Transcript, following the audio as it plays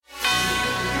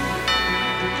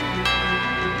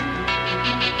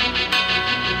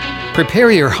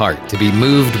Prepare your heart to be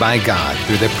moved by God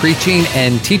through the preaching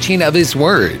and teaching of His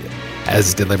Word,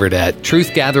 as delivered at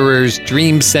Truth Gatherers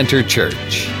Dream Center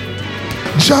Church.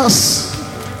 Just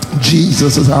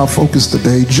Jesus is our focus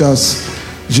today. Just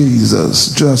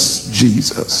Jesus. Just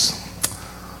Jesus.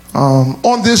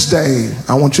 On this day,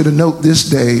 I want you to note this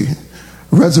day,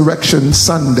 Resurrection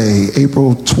Sunday,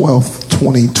 April 12th,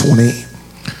 2020.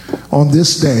 On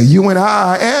this day, you and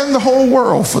I, and the whole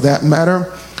world for that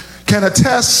matter, can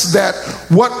attest that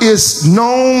what is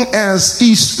known as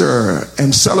Easter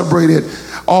and celebrated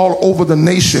all over the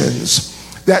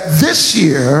nations, that this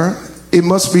year, it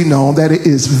must be known that it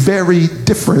is very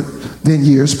different than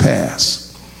years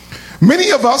past.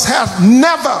 Many of us have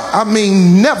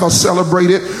never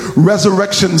celebrated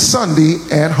Resurrection Sunday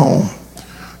at home.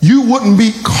 You wouldn't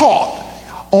be caught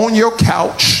on your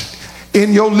couch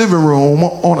in your living room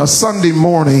on a Sunday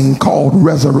morning called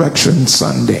Resurrection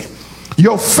Sunday.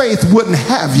 Your faith wouldn't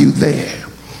have you there.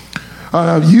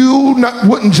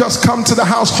 Wouldn't just come to the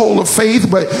household of faith,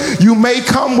 but you may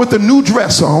come with a new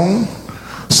dress on.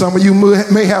 Some of you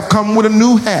may have come with a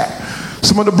new hat.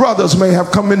 Some of the brothers may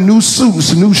have come in new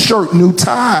suits, new shirt, new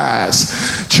ties.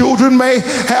 Children may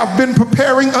have been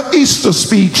preparing an Easter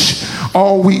speech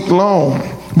all week long.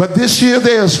 But this year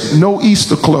there's no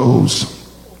Easter clothes.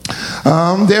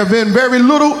 There have been very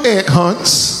little egg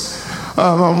hunts.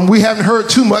 We haven't heard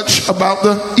too much about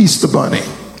the Easter bunny.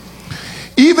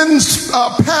 Even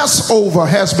Passover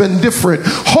has been different.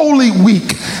 Holy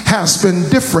Week has been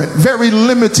different. Very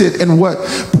limited in what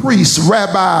priests,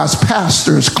 rabbis,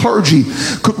 pastors, clergy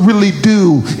could really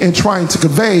do in trying to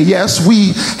convey. Yes,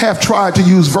 we have tried to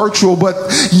use virtual, but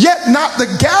yet not the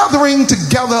gathering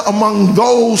together among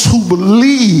those who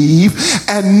believe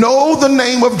and know the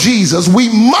name of Jesus. We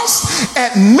must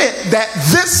admit that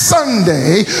this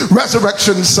Sunday,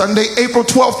 Resurrection Sunday, April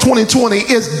 12th, 2020,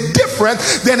 is different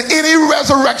than any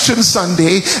Resurrection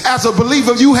Sunday as a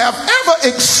believer you have ever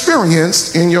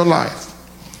experienced in your life.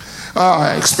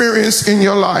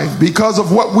 Because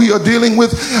of what we are dealing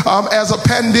with as a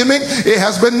pandemic, it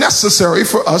has been necessary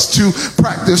for us to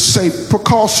practice safe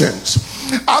precautions.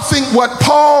 I think what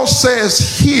Paul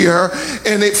says here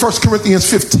in 1 Corinthians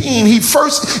 15, he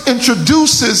first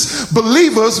introduces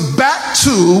believers back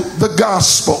to the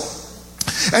gospel.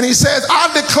 And he says, I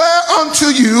declare unto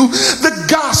you the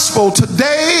gospel.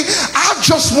 Today, I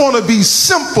just want to be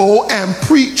simple and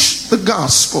preach the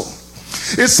gospel.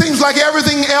 It seems like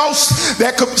everything else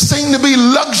that could seem to be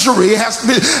luxury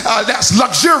that's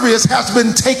luxurious has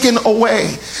been taken away.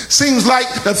 Seems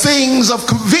like the things of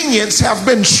convenience have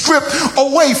been stripped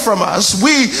away from us.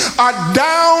 We are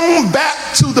down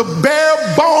back to the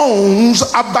bare bones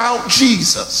about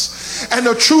Jesus. And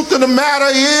the truth of the matter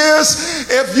is,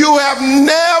 if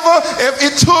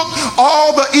it took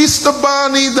all the Easter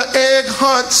bunny, the egg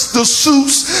hunts, the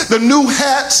suits, the new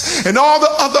hats, and all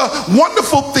the other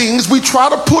wonderful things we try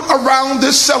to put around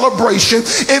this celebration,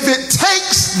 if it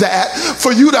takes that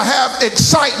for you to have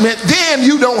excitement, then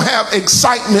you don't have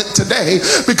excitement today,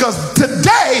 because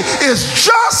today is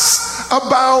just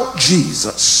about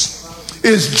Jesus.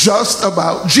 Is just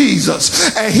about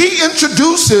Jesus. And he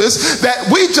introduces that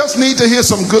we just need to hear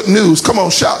some good news. Come on,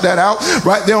 shout that out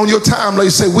right there on your timeline.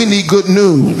 Say, we need good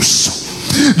news.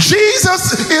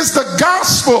 Jesus is the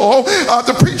gospel.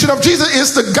 The preaching of Jesus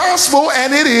is the gospel,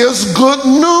 and it is good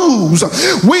news.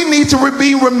 We need to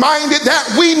be reminded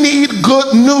that we need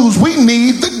good news. We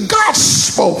need the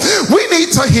gospel. We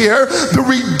need to hear the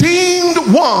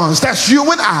redeemed ones. That's you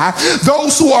and I.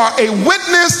 Those who are a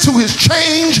witness to his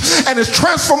change and his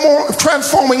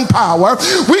transforming power.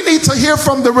 We need to hear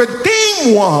from the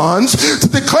redeemed ones to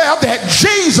declare that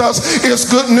Jesus is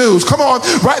good news. Come on,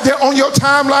 right there on your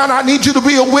timeline. I need you to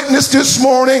be a witness this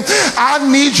morning. I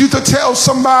need you to tell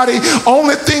somebody,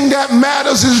 only thing that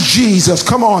matters is Jesus.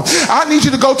 Come on. I need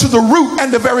you to go to the root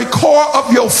and the very core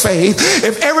of your faith.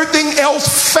 If everything else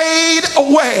fade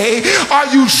away,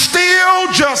 are you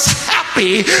still just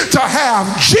happy to have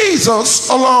Jesus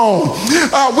alone?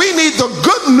 We need the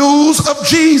good news of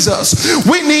Jesus.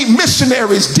 We need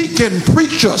missionaries, deacon,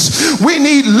 preachers. We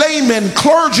need laymen,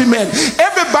 clergymen,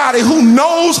 everybody who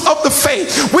knows of the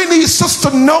faith. We need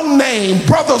Sister No Name,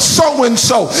 brother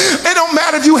so-and-so. It don't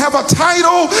matter if you have a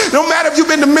title. It don't matter if you've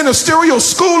been to ministerial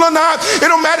school or not. It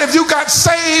don't matter if you got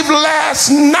saved last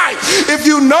night. If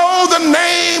you know the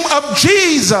name of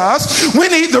Jesus, we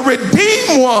need the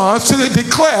redeemed ones to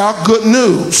declare good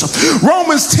news.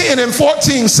 Romans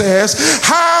 10:14 says,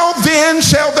 how then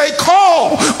shall they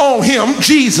call on him,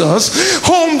 Jesus,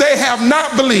 whom they have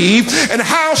not believed, and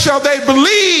how shall they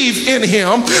believe in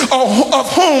him of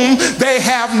whom they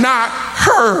have not heard?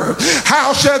 heard?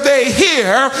 How shall they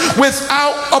hear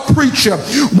without a preacher?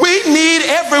 We need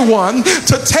everyone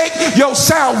to take your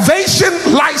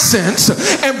salvation license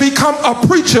and become a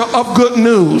preacher of good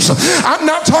news. I'm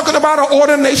not talking about an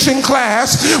ordination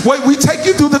class where we take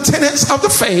you through the tenets of the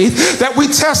faith, that we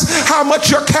test how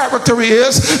much your character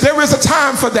is. There is a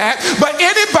time for that. But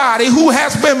anybody who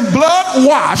has been blood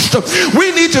washed,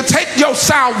 we need to take your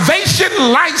salvation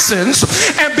license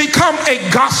and become a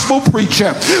gospel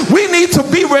preacher. We need to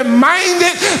be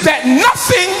reminded that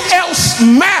nothing else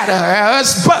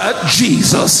matters but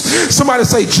Jesus. Somebody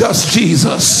say, just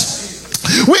Jesus.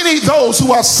 We need those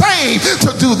who are saved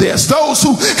to do this, those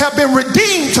who have been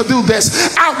redeemed to do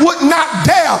this. I would not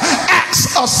dare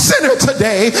ask a sinner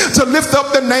today to lift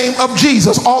up the name of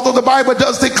Jesus, although the Bible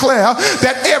does declare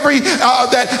that that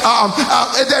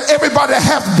everybody that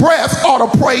hath breath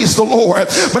ought to praise the Lord.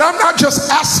 But I'm not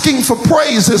just asking for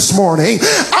praise this morning.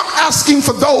 I'm asking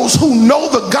for those who know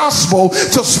the gospel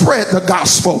to spread the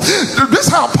gospel. This is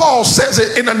how Paul says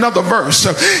it in another verse.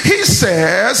 He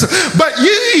says, but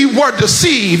ye were deceived.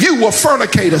 You were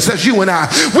fornicators, as you and I.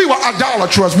 We were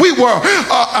idolaters. We were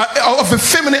of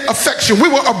effeminate affection. We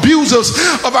were abusers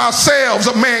of ourselves,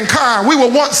 of mankind. We were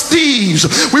once thieves.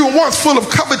 We were once full of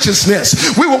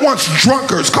covetousness. We were once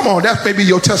drunkards. Come on, that may be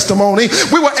your testimony.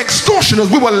 We were extortioners.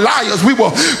 We were liars. We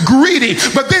were greedy.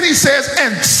 But then he says,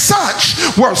 and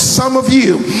such were some of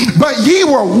you. But ye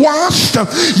were washed,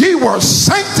 ye were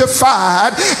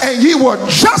sanctified, and ye were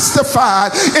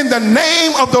justified in the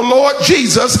name of the Lord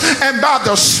Jesus and by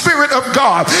the Spirit of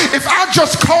God. If I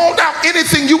just called out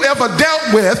anything you ever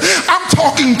dealt with, I'm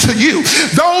talking to you.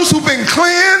 Those who've been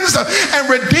cleansed and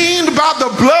redeemed by the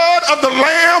blood of the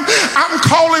Lamb, I'm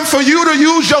calling for you to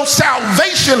use your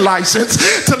salvation license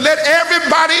to let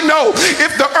everybody know.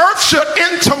 If the earth should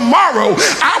end tomorrow,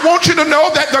 I want you to know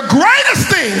that the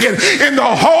greatest thing in the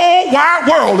whole wide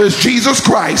world is Jesus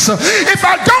Christ. If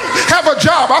I don't have a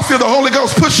job, I feel the Holy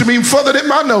Ghost pushing me further than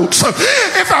my notes.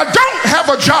 If I don't have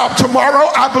a job tomorrow,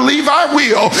 I believe I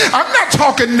will. I'm not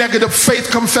talking negative faith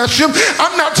confession.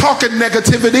 I'm not talking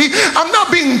negativity. I'm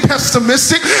not being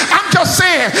pessimistic. I'm just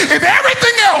saying, if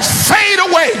everything else fade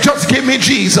away, just give me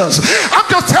Jesus. I'm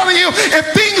just telling you,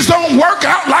 if things don't work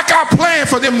out like I planned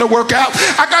for them to work out,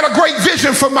 I got a great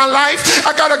vision for my life.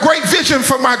 I got a great vision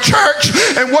for my church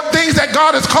and what things that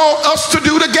God has called us to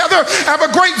do together. I have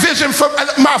a great vision for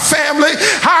my family.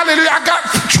 Hallelujah. I got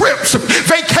trips,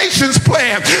 vacations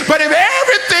planned. But if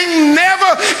everything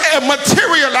never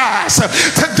materialize,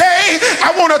 today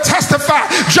I want to testify,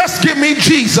 just give me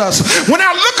Jesus. When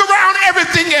I look around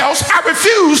everything else, I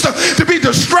refuse to be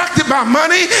distracted by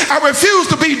money. I refuse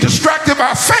to be distracted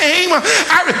by fame.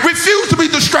 I refuse to be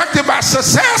distracted by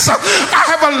success. I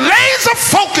have a laser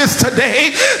focus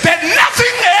today that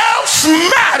nothing else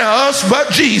matters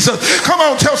but Jesus. Come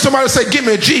on, tell somebody, say, give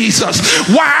me Jesus.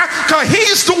 Why? Because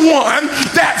he's the one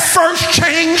that first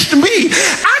changed me.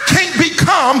 I can't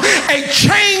become a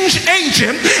change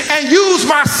agent and use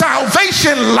my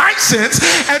salvation license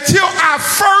until I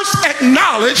first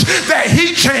acknowledge that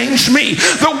he changed me.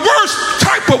 The worst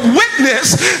type of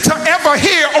witness to ever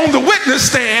hear on the witness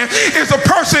stand is a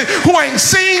person who ain't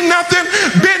seen nothing,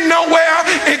 been nowhere,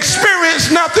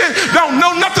 experienced nothing, don't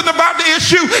know nothing about the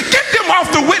issue. Get them off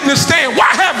the witness stand. Why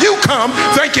have you come?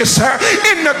 Thank you, sir.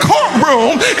 In the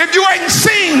courtroom, if you ain't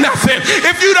seen nothing,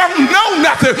 if you don't know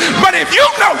nothing, but if you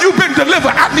know you've been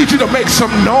delivered, I need you to make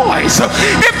some noise.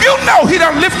 If you know he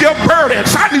done lift your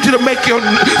burdens, I need you to make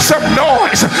some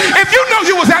noise. If you know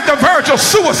you was at the verge of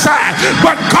suicide,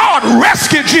 but God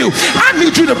rescued you, I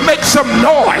need you to make some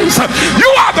noise. You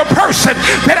are the person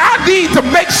that I need to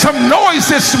make some noise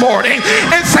this morning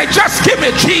and say, just give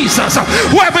me Jesus.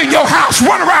 Whoever in your house,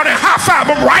 run around and high five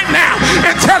them right now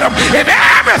and tell them, if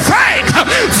everything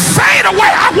fade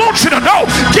away, I want you to know,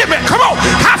 give me, come on,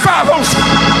 high five them.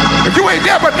 If you ain't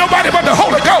there but nobody but the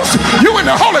Holy Ghost, you and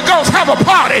the Holy Ghost have a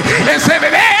party and say,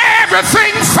 if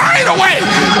everything fade away,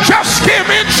 just give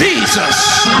me Jesus.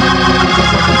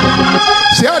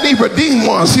 See, I need redeemed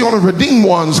ones. See, only redeemed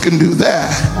ones can do that.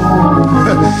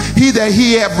 He that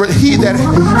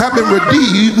have been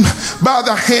redeemed by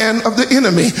the hand of the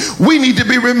enemy. We need to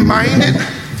be reminded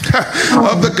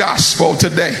of the gospel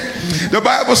today. The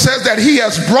Bible says that he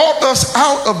has brought us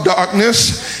out of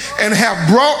darkness and have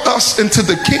brought us into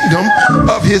the kingdom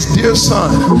of his dear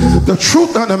son. The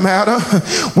truth of the matter,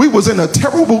 we was in a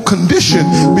terrible condition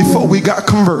before we got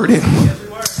converted.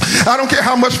 I don't care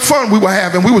how much fun we were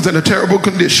having, we was in a terrible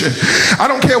condition. I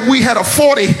don't care if we had a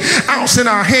 40 ounce in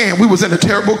our hand, we was in a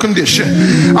terrible condition.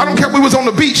 I don't care if we was on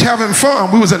the beach having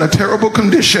fun, we was in a terrible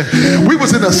condition. We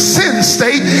was in a sin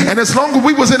state, and as long as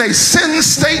we was in a sin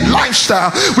state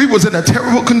lifestyle, we was in a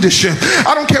terrible condition.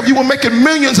 I don't care if you were making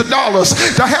millions of dollars,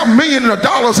 to have millions of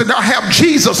dollars and not have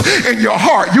Jesus in your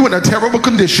heart, you in a terrible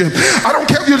condition. I don't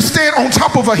care if you stand on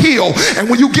top of a hill, and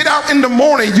when you get out in the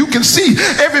morning, you can see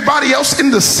everybody else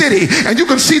in the city, and you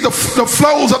can see the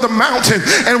flows of the mountain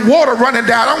and water running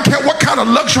down. I don't care what kind of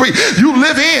luxury you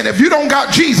live in. If you don't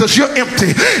got Jesus, you're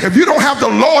empty. If you don't have the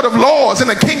Lord of Lords and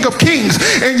the King of Kings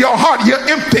in your heart, you're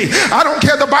empty. I don't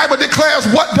care. The Bible declares,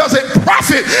 what does it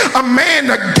profit a man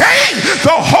to gain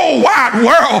the whole wide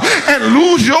world and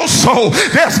lose your soul?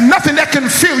 There's nothing that can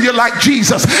fill you like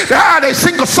Jesus. They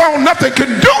sing a song, nothing can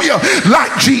do you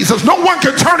like Jesus. No one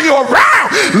can turn you around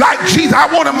like Jesus. I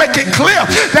want to make it clear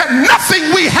that nothing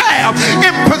we have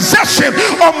in possession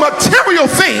of material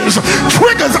things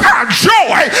triggers our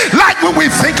joy like when we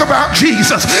think about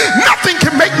Jesus. Nothing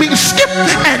can make me skip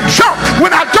and jump when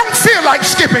I don't feel like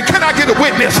skipping. Can I get a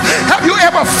witness? Have you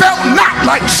ever felt not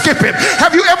like skipping?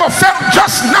 Have you ever felt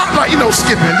just not like,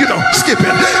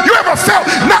 skipping? You ever felt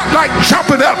not like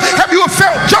jumping up? Have you ever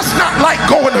felt just not like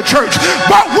going to church?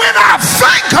 But when I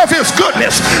think of his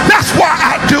goodness, that's why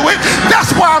I do it.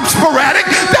 That's why I'm sporadic.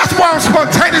 That's why I'm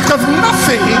spontaneous, because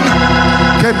nothing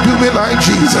can do me like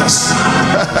Jesus.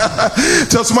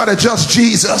 Tell somebody, just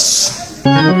Jesus.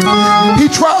 He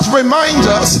tries to remind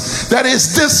us that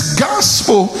it's this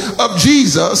gospel of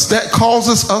Jesus that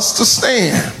causes us to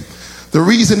stand. The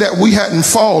reason that we hadn't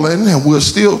fallen and we're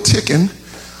still ticking,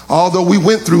 although we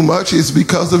went through much, is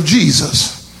because of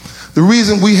Jesus. The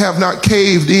reason we have not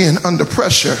caved in under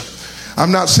pressure,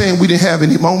 I'm not saying we didn't have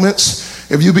any moments.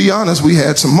 If you be honest, we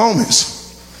had some moments.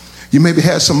 You maybe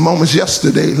had some moments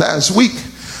yesterday, last week.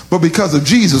 But because of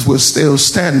Jesus, we're still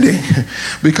standing.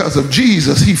 Because of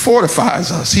Jesus, he fortifies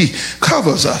us. He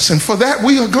covers us. And for that,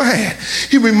 we are glad.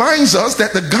 He reminds us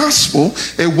that the gospel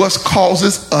is what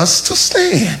causes us to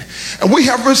stand. And we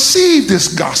have received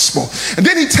this gospel. And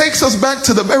then he takes us back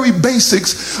to the very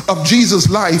basics of Jesus'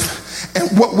 life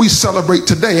and what we celebrate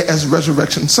today as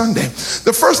Resurrection Sunday.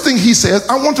 The first thing he says,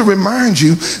 I want to remind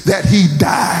you that he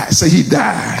died. Say he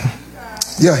died.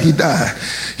 Yeah, he died.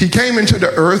 He came into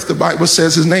the earth. The Bible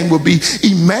says his name will be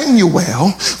Emmanuel,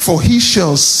 for he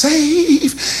shall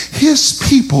save his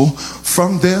people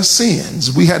from their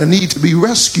sins. We had a need to be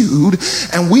rescued,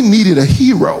 and we needed a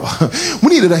hero. We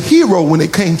needed a hero when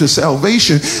it came to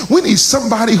salvation. We need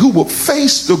somebody who will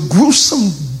face the gruesome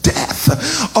death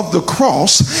of the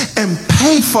cross and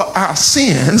pay for our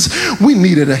sins. We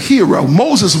needed a hero.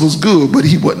 Moses was good, but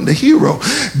he wasn't a hero.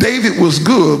 David was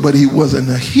good, but he wasn't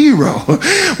a hero.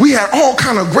 We had all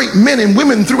kind of great men and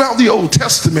women throughout the Old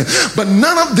Testament, but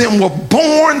none of them were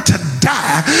born to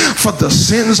die for the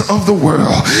sins of the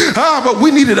world. But we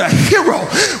needed a hero.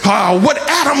 What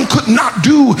Adam could not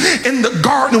do in the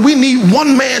garden, we need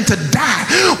one man to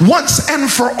die once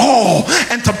and for all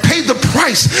and to pay the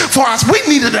price for us. We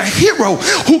needed a hero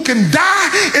who can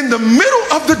die in the middle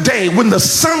of the day when the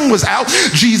sun was out.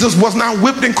 Jesus was not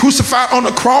whipped and crucified on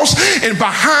a cross and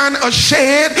behind a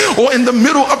shed or in the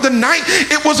middle of the night.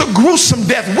 It was a gruesome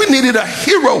death. We needed a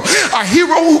hero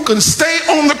who can stay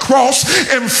on the cross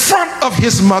in front of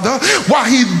his mother while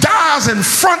he dies in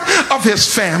front of his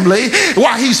family,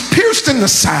 while he's pierced in the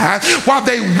side, while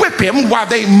they whip him, while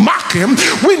they mock him.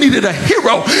 We needed a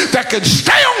hero that could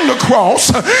stay on the cross.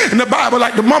 In the Bible,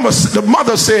 like the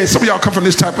mother said, some of y'all come from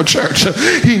this type of church,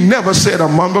 he never said a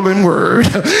mumbling word.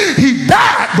 He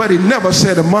died, but he never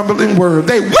said a mumbling word.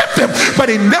 They whipped him, but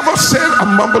he never said a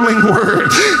mumbling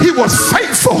word. He was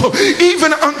faithful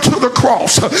even unto the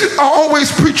cross. I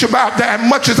always preach about that. As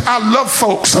much as I love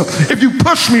folks, if you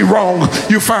push me wrong,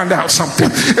 you find out something.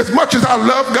 As much as I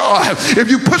love God, if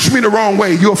you push me the wrong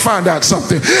way, you'll find out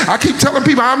something. I keep telling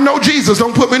people, I'm no Jesus,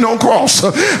 don't put me on cross.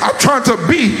 I'm trying to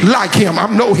be like him. I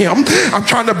know him. I'm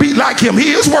trying to be like him.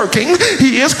 He is working.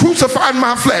 He is crucifying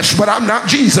my flesh, but I'm not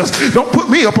Jesus. Don't put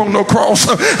me up on no cross.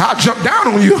 I'll jump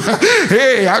down on you.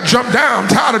 Hey, I jump down. I'm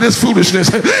tired of this foolishness.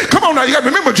 Come on now, you got to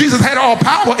remember, Jesus had all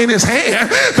power in his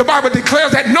hand. The Bible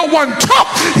declares that no one took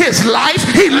his life.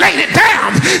 He laid it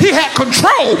down. He had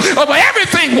control over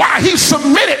everything while he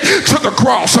submitted to the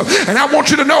cross. And I want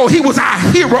you to know, he was our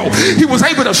hero. He was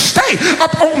able to stay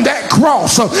up on that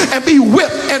cross and be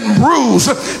whipped and bruised.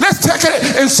 Let's take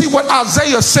it and see what Isaiah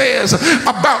Isaiah says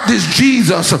about this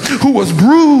Jesus who was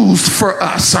bruised for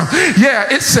us.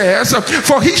 Yeah, it says,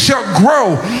 for he shall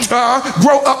grow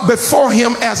up before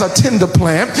him as a tender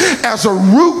plant, as a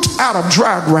root out of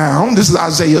dry ground. This is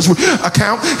Isaiah's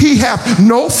account. He hath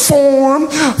no form,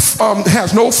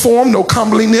 no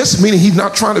comeliness, meaning he's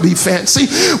not trying to be fancy.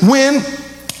 When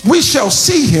we shall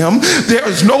see him, there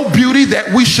is no beauty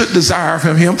that we should desire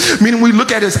from him. Meaning we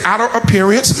look at his outer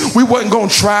appearance. We wasn't going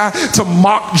to try to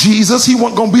mock Jesus. He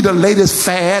wasn't going to be the latest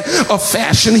fad of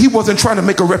fashion. He wasn't trying to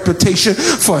make a reputation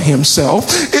for himself.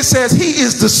 It says he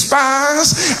is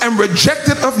despised and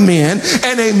rejected of men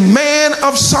and a man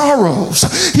of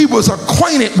sorrows. He was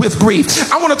acquainted with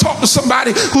grief. I want to talk to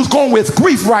somebody who's going with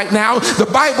grief right now. The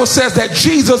Bible says that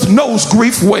Jesus knows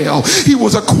grief well. He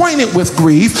was acquainted with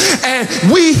grief, and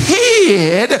we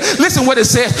hid, listen what it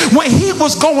says, when he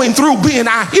was going through being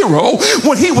our hero,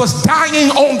 when he was dying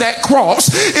on that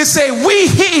cross, it said we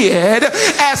hid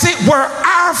as it were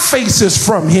our faces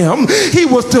from him. He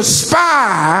was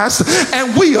despised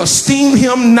and we esteemed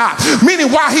him not.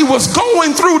 Meaning while he was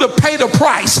going through to pay the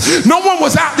price, no one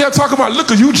was out there talking about,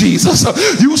 look at you, Jesus,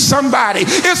 you somebody.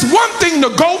 It's one thing to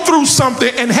go through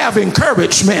something and have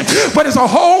encouragement, but it's a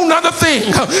whole nother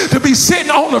thing to be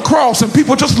sitting on the cross and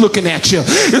people just looking at you.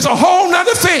 It's a whole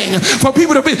nother thing for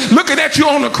people to be looking at you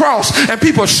on the cross and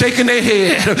people shaking their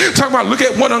head, talking about, look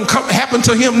at what happened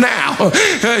to him now.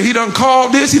 He done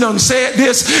called this, he done said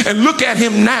this, and look at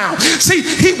him now. See,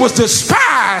 he was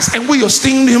despised and we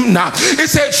esteemed him not. It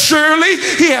said, surely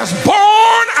he has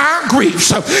borne our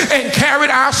griefs and carried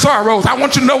our sorrows. I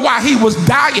want you to know why he was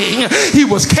dying. He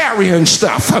was carrying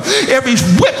stuff. Every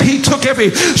whip he took, every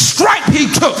stripe he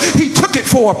took it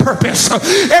for a purpose.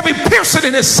 Every piercing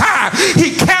in his side,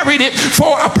 he carried it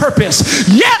for a purpose.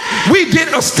 Yet we did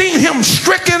esteem him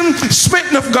stricken,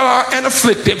 smitten of God, and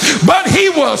afflicted. But he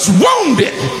was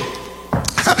wounded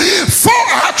for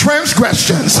our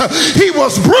transgressions. He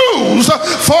was bruised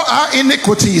for our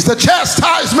iniquities. The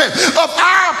chastisement of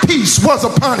our peace was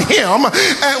upon him,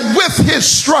 and with his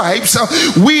stripes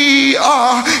we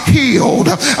are healed.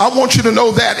 I want you to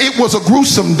know that it was a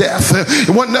gruesome death.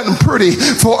 It wasn't nothing pretty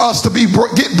for us to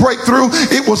get breakthrough.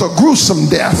 It was a gruesome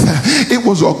death. It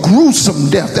was a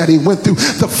gruesome death that he went through.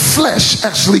 The flesh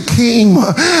actually came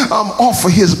off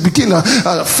of his, began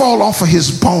to fall off of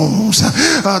his bones.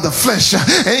 The flesh.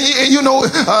 And you know,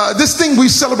 this thing we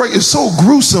celebrate is so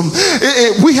gruesome.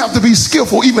 We have to be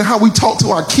skillful, even how we talk to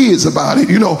our kids about it.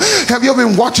 You know, have you ever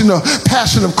been watching the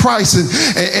Passion of Christ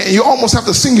and you almost have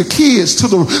to send your kids to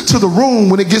the room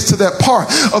when it gets to that part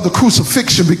of the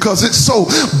crucifixion because it's so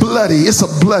bloody. It's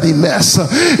a bloody mess.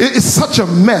 It's such a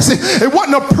mess. It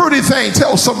wasn't a pretty thing.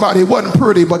 Tell somebody it wasn't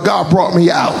pretty, but God brought me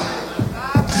out.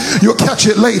 You'll catch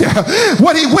it later.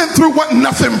 What he went through wasn't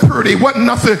nothing pretty, wasn't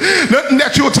nothing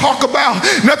that you'll talk about,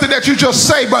 nothing that you just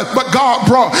say, but God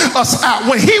brought us out.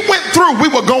 When he went through, we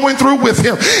were going through with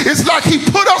him. It's like he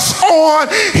put us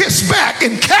on his back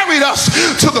and carried us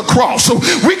to the cross. So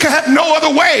we could have no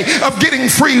other way of getting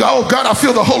free. Oh God, I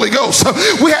feel the Holy Ghost.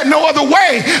 We had no other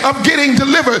way of getting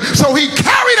delivered. So he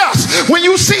carried us. When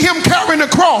you see him carrying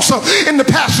the cross in the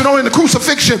Passion or in the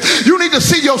crucifixion, you need to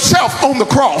see yourself on the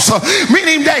cross,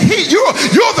 meaning that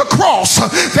you're the cross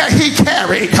that he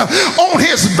carried on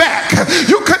his back.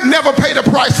 You could never pay the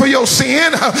price for your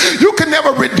sin. You could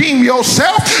never redeem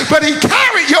yourself, but he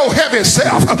carried your heavy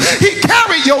self. He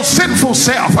carried your sinful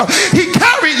self. He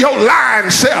carried your lying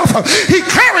self. He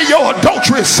carried your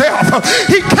adulterous self.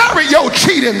 He carried your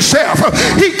cheating self.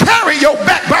 He carried your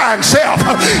backbiting self.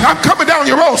 I'm coming down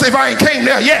your road if I ain't came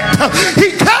there yet.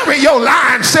 He carried your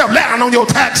lying self, lying on your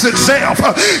taxes self.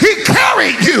 He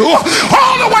carried you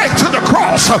all the way to the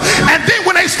cross. And then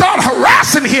when they started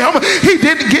harassing him, he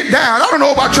didn't get down. I don't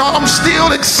know about y'all, I'm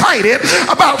still excited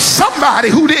about somebody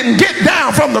who didn't get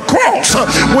down from the cross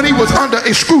when he was under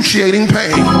excruciating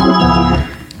pain.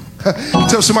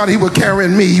 Tell somebody he was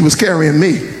carrying me. He was carrying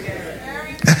me.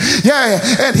 Yeah,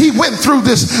 and he went through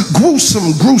this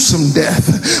gruesome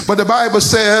death. But the Bible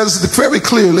says very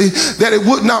clearly that it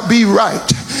would not be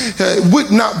right. It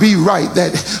would not be right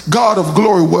that God of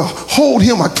glory will hold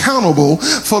him accountable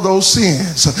for those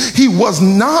sins. He was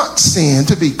not sin,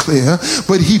 to be clear,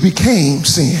 but he became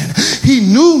sin. He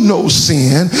knew no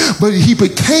sin, but he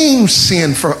became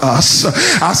sin for us.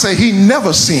 I say he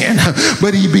never sinned,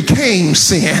 but he became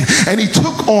sin. And he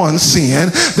took on sin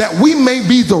that we may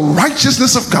be the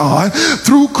righteousness of God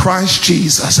through Christ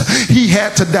Jesus. He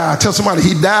had to die. Tell somebody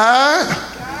he died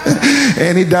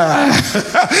And he died.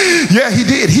 Yeah, he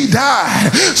did. He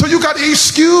died. So you got to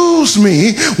excuse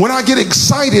me when I get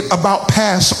excited about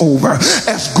Passover.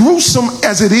 As gruesome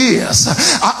as it is,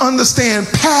 I understand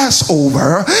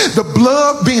Passover, the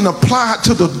blood being applied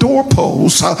to the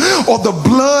doorpost, or the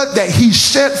blood that he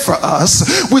shed for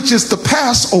us, which is the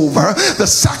Passover, the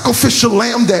sacrificial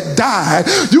lamb that died.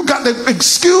 You got to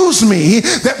excuse me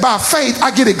that by faith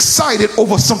I get excited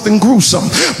over something gruesome.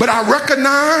 But I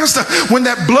recognized when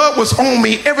that blood was on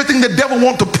me, everything the devil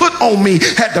wanted to put on me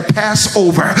had to pass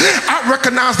over. I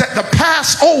recognize that the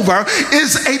Passover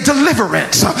is a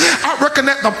deliverance. I reckon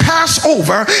that the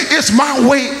Passover is my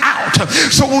way out.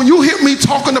 So when you hear me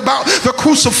talking about the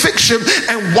crucifixion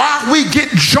and why we get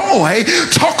joy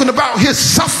talking about his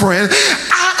suffering,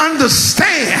 I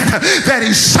understand that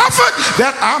he suffered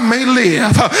that I may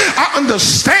live. I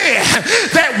understand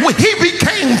that he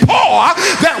became poor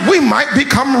that we might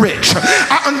become rich.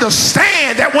 I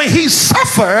understand that when he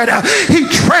suffered, he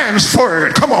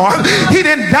transferred. Come on. He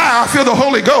didn't die. I feel the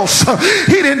Holy Ghost.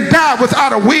 He didn't die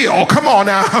without a will. Come on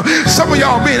now. Some of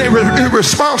y'all being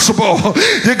irresponsible.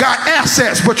 You got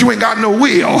assets, but you ain't got no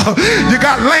will. You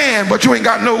got land, but you ain't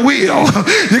got no will.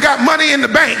 You got money in the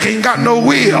bank, ain't got no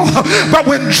will. But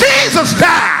when Jesus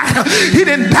died, he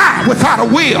didn't die without a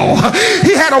will.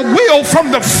 He had a will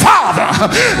from the Father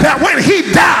that when he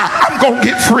died, I'm going to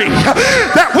get free.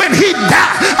 That when he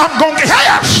died, I'm going to get...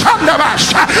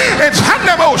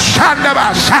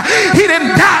 He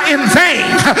didn't die in vain.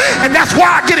 And that's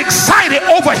why I get excited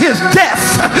over his death.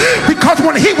 Because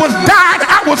when he was dying,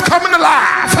 I was coming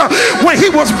alive. When he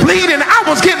was bleeding, I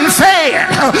was getting fed.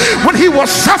 When he was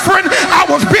suffering, I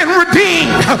was being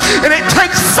redeemed. And it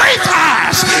takes faith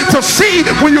eyes to see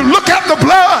when you look at the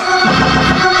blood.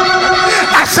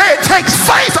 I say it takes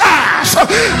faith eyes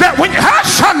that when it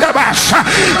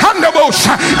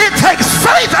takes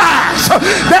faith eyes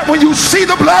that when you see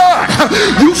the blood,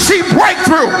 you see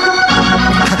breakthrough.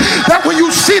 That when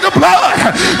you see the blood,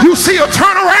 you see a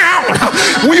turnaround.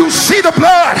 When you see the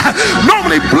blood,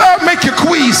 normally blood make you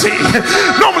queasy.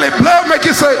 Normally blood make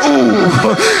you say, ooh.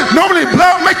 Normally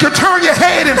blood make you turn your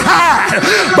head and hide.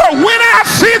 But when I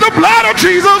see the blood of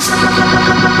Jesus,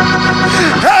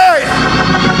 hey,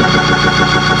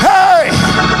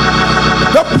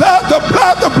 the blood, the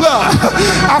blood, the blood.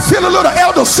 I feel a little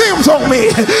Elder Sims on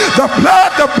me. The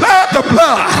blood, the blood, the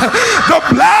blood. The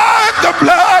blood, the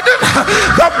blood.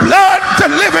 The blood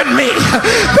delivered me.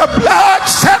 The blood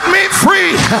set me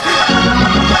free.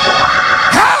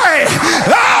 Hey,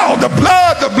 oh, the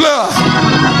blood, the blood.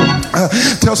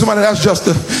 Tell somebody that's just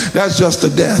the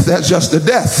death. That's just the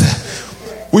death.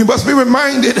 We must be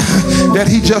reminded that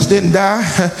he just didn't die.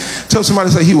 Tell somebody,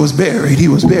 say he was buried. He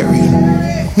was buried.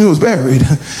 He was buried.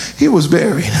 He was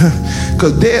buried.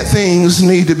 Because dead things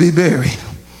need to be buried.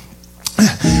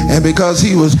 And because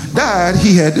he was died,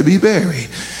 he had to be buried.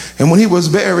 And when he was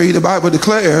buried, the Bible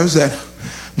declares that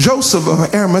Joseph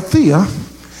of Arimathea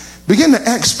began to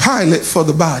ask Pilate for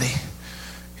the body.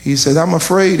 He said, I'm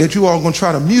afraid that you all are going to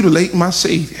try to mutilate my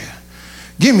Savior.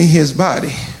 Give me his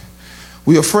body.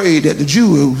 We're afraid that the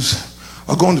Jews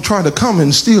are going to try to come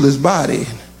and steal his body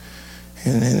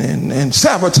and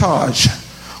sabotage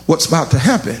what's about to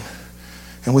happen.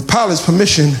 And with Pilate's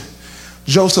permission,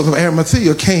 Joseph of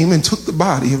Arimathea came and took the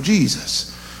body of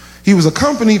Jesus. He was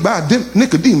accompanied by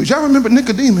Nicodemus. Y'all remember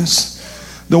Nicodemus?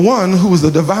 The one who was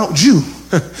the devout Jew.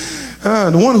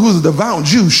 The one who was a devout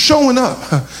Jew showing up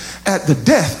at the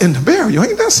death and the burial.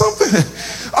 Ain't that something?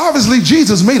 Obviously,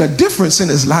 Jesus made a difference in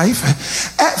his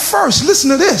life. At first, listen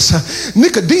to this.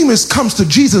 Nicodemus comes to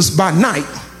Jesus by night.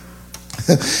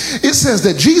 It says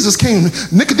that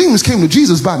Nicodemus came to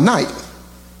Jesus by night.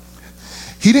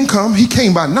 He didn't come. He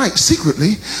came by night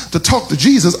secretly to talk to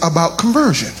Jesus about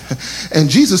conversion. And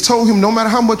Jesus told him, no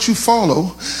matter how much you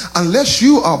follow, unless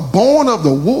you are born of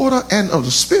the water and of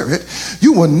the Spirit,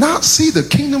 you will not see the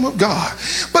kingdom of God.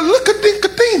 But look at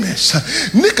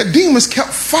Nicodemus. Nicodemus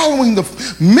kept following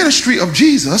the ministry of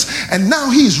Jesus, and now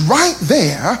he's right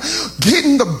there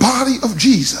getting the body of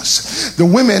Jesus. The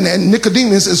women and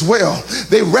Nicodemus as well,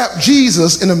 they wrapped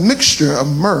Jesus in a mixture of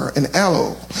myrrh and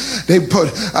aloe. They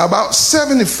put about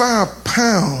 75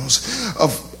 pounds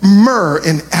of myrrh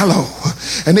and aloe,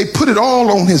 and they put it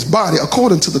all on his body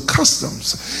according to the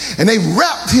customs, and they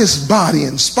wrapped his body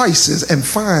in spices and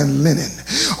fine linen,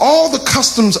 all the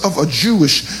customs of a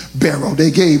Jewish burial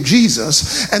they gave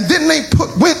Jesus. And then they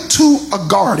went to a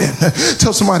garden.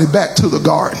 Tell somebody, back to the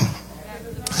garden.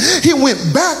 He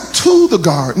went back to the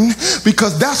garden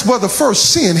because that's where the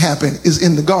first sin happened, is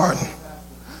in the garden.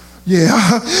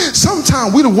 Yeah,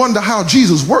 sometimes we don't wonder how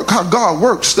Jesus worked, how God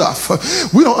works stuff.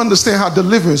 We don't understand how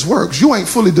deliverance works. You ain't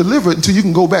fully delivered until you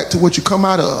can go back to what you come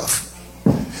out of.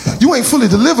 You ain't fully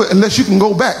delivered unless you can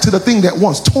go back to the thing that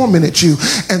once tormented you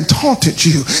and taunted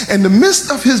you. In the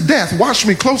midst of his death, watch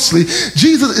me closely,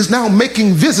 Jesus is now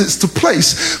making visits to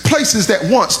places that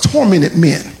once tormented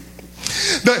men.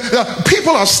 The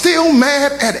people are still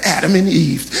mad at Adam and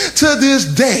Eve to this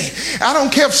day. I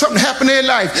don't care if something happened in their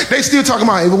life. They still talking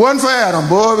about, if it wasn't for Adam,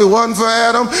 boy, if it wasn't for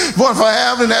Adam, if it wasn't for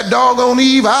having that doggone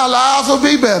Eve, our lives would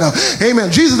be better.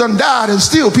 Amen. Jesus done died and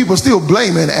still people still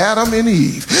blaming Adam and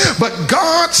Eve. But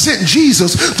God sent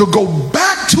Jesus to go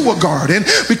back to a garden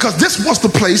because this was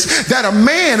the place that a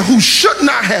man who should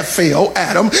not have failed,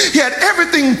 Adam, he had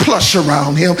everything plush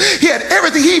around him. He had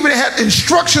everything. He even had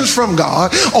instructions from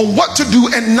God on what to do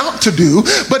and not to do,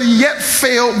 but he yet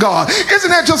failed God. Isn't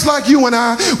that just like you and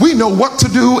I? We know what to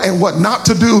do and what not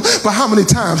to do, but how many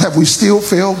times have we still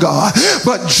failed God?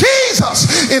 But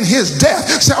Jesus in his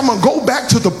death said, I'm going to go back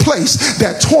to the place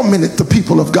that tormented the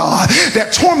people of God,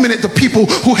 that tormented the people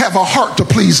who have a heart to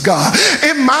please God.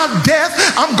 In my death,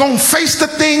 I'm going to face the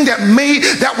thing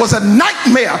that was a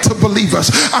nightmare to believers.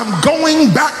 I'm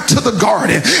going back to the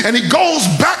garden. And he goes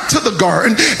back to the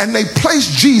garden and they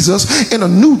place Jesus in a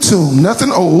new tomb,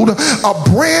 nothing old, a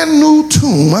brand new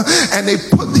tomb, and they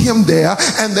put him there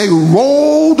and they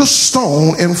rolled a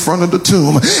stone in front of the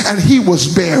tomb, and he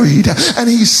was buried, and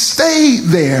he stayed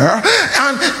there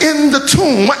and in the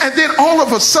tomb. And then all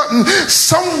of a sudden,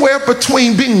 somewhere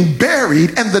between being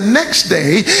buried and the next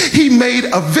day, he made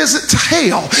a visit to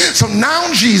hell. So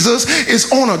now Jesus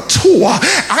is on a tour.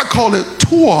 I call it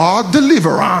tour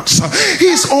deliverance.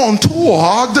 He's on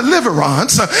tour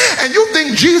deliverance. And you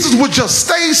think Jesus would just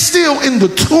stay still in the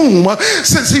tomb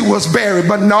since he was buried?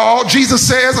 But no, Jesus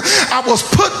says, I was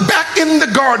put back in the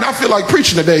garden. I feel like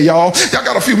preaching today, y'all. Y'all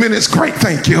got a few minutes? Great,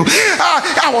 thank you.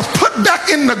 I was put back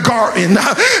in the garden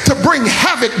to bring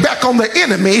havoc back on the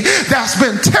enemy that's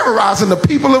been terrorizing the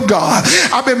people of God.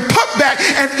 I've been put back,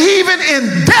 and even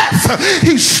in death,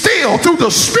 he still, through the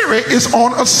Spirit, is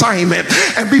on assignment.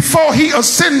 And before he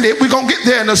ascended, we're going to get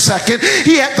there in a second,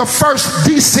 he had to first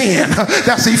descend.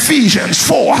 That's Ephesians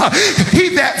 4.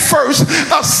 He that first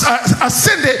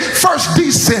ascended, first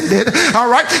descended. All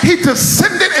right. He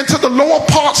descended into the lower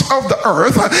parts of the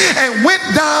earth and went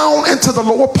down into the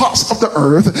lower parts of the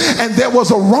earth. And there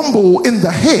was a rumble in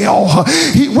the hell.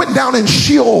 He went down in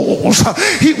Sheol.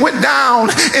 He went down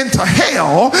into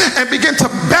hell and began to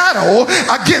battle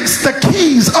against the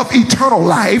keys of eternal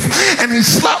life. And he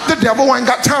slapped the devil. I ain't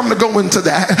got time to go into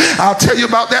that. I'll tell you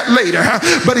about that later.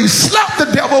 But he slapped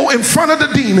the devil in front of the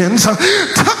demons,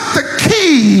 took the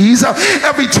keys of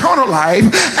eternal life,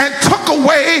 and took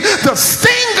away the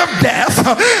sting of death,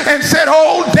 and said,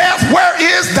 oh death, where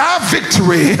is thy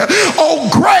victory? Oh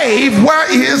grave, where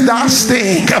is thy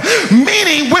sting?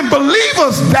 Meaning, when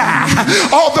believers die,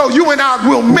 although you and I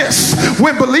will miss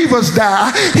when believers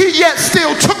die, he yet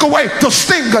still took away the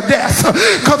sting of death,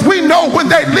 because we know when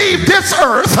they leave this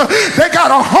earth, they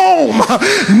got a home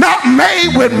not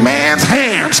made with man's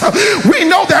hands. We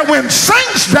know that when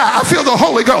saints die, I feel the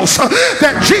Holy Ghost,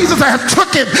 that Jesus has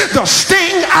taken the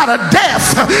sting out of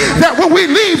death, that when we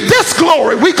leave this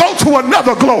glory, we go to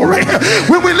another glory.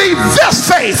 When we leave this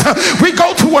faith, we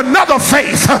go to another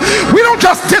faith. We don't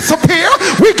just disappear,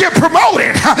 we get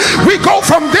promoted. We go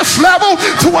from this level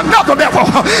to another level.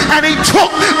 And he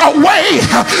took away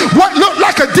what looked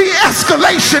like a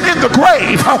de-escalation in the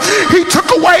grave. He took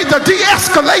away the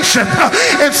de-escalation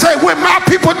and said, when my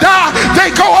people die,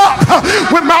 they go up.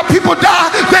 When my people die,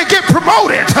 they get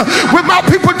promoted. When my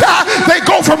people die, they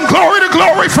go from glory to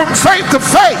glory, from faith to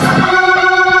faith.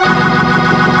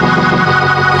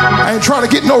 I ain't trying to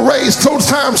get no raise no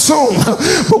time soon,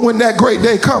 but when that great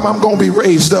day come, I'm going to be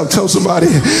raised up. Tell somebody,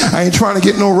 I ain't trying to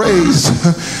get no raise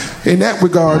in that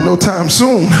regard no time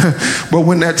soon, but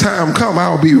when that time come,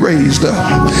 I'll be raised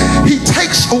up. He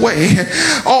takes away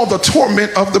all the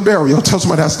torment of the burial. Tell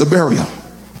somebody that's the burial.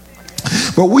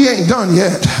 But we ain't done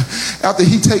yet. After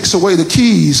he takes away the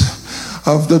keys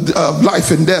of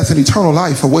life and death and eternal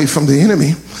life away from the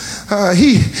enemy,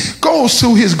 he goes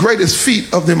to his greatest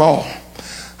feat of them all.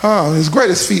 His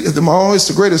greatest feat of them all. It's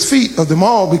the greatest feat of them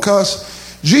all because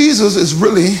Jesus is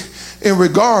really, in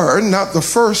regard, not the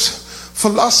first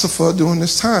philosopher during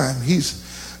this time. He's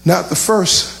not the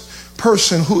first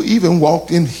person who even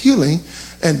walked in healing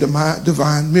and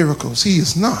divine miracles. He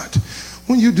is not.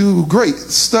 When you do great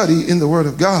study in the Word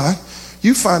of God,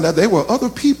 you find out there were other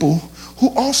people who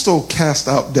also cast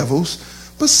out devils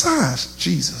besides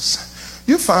Jesus.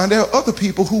 You find there are other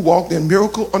people who walked in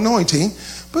miracle anointing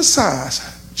besides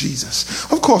Jesus.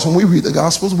 Of course, when we read the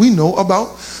Gospels, we know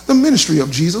about the ministry of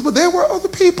Jesus, but there were other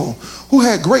people who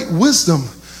had great wisdom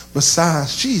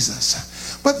besides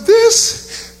Jesus. But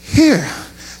this here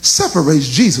separates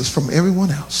Jesus from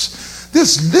everyone else.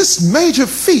 This major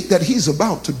feat that he's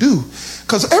about to do,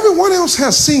 because everyone else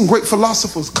has seen great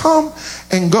philosophers come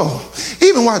and go.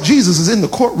 Even while Jesus is in the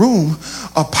courtroom,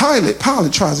 Pilate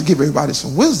tries to give everybody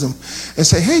some wisdom and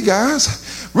say, hey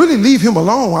guys, really leave him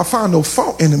alone. I find no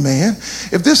fault in the man.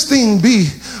 If this thing be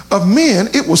of men,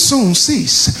 it will soon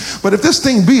cease. But if this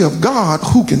thing be of God,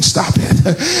 who can stop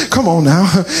it? Come on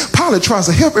now. Pilate tries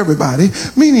to help everybody,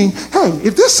 meaning, hey,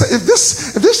 if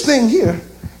this thing here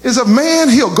is a man,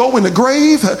 he'll go in the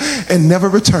grave and never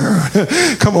return.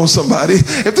 Come on, somebody.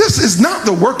 If this is not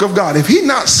the work of God, if he's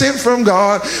not sent from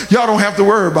God, y'all don't have to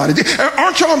worry about it.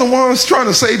 Aren't y'all the ones trying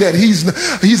to say that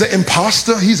he's an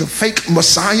imposter, he's a fake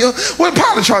Messiah? Well,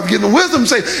 Pilate tried to give them wisdom and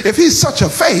say, if he's such a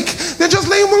fake, then just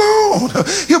leave him alone.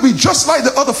 He'll be just like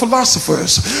the other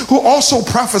philosophers who also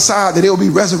prophesied that he'll be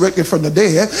resurrected from the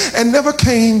dead and never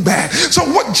came back. So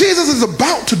what Jesus is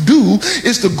about to do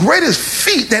is the greatest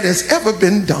feat that has ever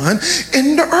been done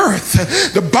in the earth.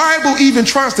 The Bible even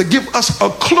tries to give us a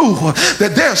clue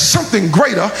that there's something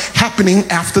greater happening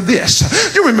after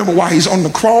this. You remember why he's on the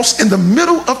cross? In the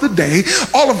middle of the day,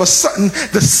 all of a sudden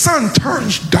the sun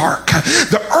turns dark,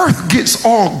 the earth gets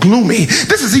all gloomy.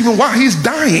 This is even why he's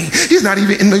dying. He's not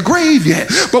even in the grave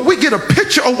yet, but we get a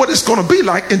picture of what it's going to be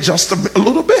like in just a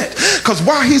little bit. Because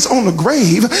while he's on the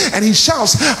grave and he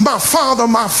shouts, my Father,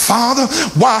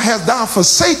 why hast thou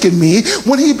forsaken me?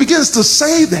 When he begins to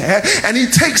say that and he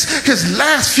takes his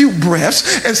last few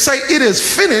breaths and say it is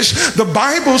finished, the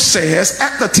Bible says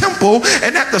at the temple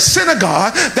and at the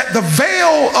synagogue that the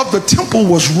veil of the temple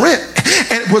was rent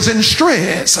and it was in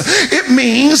shreds. It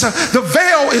means the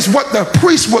veil is what the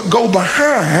priest would go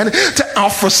behind to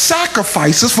offer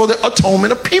sacrifices for the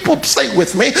atonement of people. Stay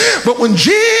with me. But when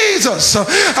Jesus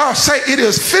say it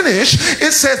is finished,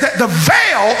 it says that the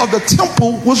veil of the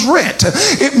temple was rent.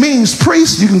 It means,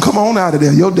 priest, you can come on out of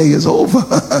there. Your day is over.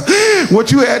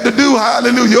 What you had to do,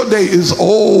 hallelujah, your day is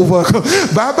over.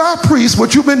 Bye-bye, priest.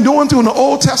 What you've been doing through the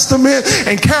Old Testament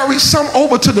and carried some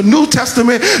over to the New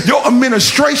Testament, your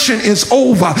administration is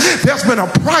over. There's been a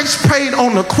price paid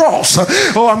on the cross.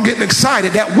 Oh, I'm getting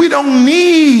excited that we don't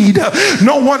need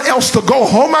no one else to go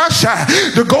home,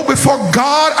 to go before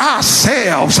God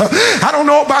ourselves. I don't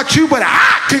know about you, but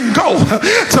I can go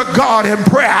to God in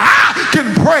prayer. I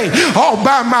can pray all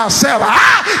by myself.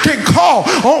 I can call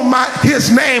on his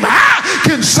name. I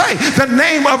can say the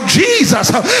name of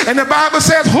Jesus. And the Bible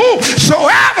says,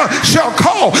 whosoever shall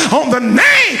call on the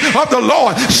name of the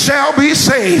Lord shall be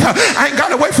saved. I ain't got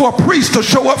to wait for a priest to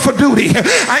show up for duty.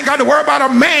 I ain't got to worry about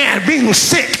a man being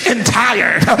sick and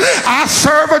tired. I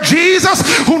serve a Jesus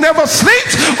who never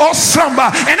sleeps or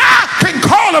slumber, and I can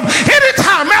call him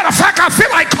anytime. Matter of fact, I feel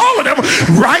like calling him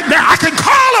right now. I can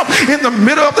call him in the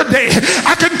middle of the day.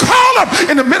 I can call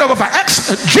him in the middle of an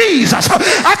Jesus.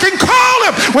 I can call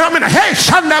him when I'm in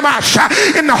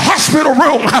the hospital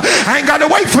room. I ain't got to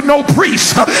wait for no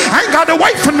priest. I ain't got to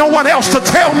wait for no one else to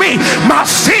tell me my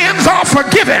sins are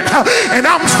forgiven and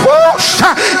I'm washed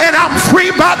and I'm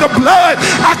free by the blood.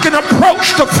 I can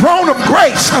approach the throne of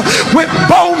grace with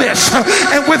boldness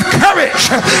and with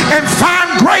courage and find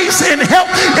grace and help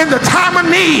in the time of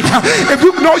need. If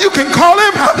you know you can call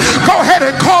him, go ahead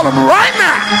and call him right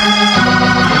now.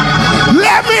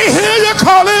 Let me hear you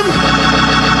call him.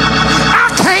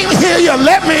 I can't hear you.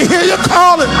 Let me hear you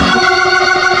call him.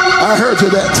 I heard you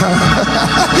that time.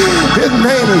 His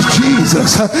name is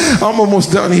Jesus. I'm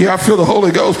almost done here. I feel the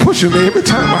Holy Ghost pushing me every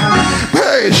time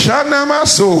shine down my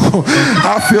soul.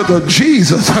 I feel the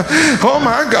Jesus. Oh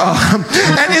my God.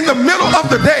 And in the middle of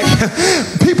the day,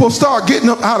 people start getting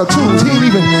up out of tunes. He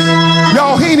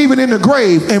ain't even in the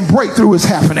grave, and breakthrough is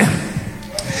happening.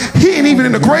 He ain't even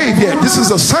in the grave yet. This is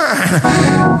a sign.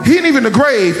 He ain't even in the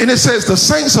grave. And it says the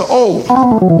saints are old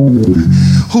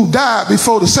who died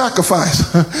before the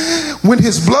sacrifice. When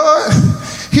his blood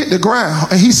hit the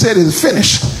ground and he said it is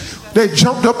finished, they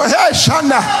jumped up. Hey,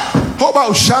 Shanda. They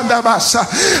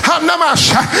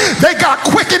got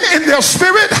quickened in their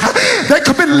spirit. They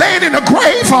could have been laying in the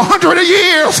grave for 100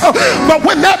 years. But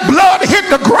when that blood hit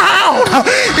the ground,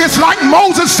 it's like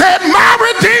Moses said, my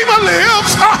Redeemer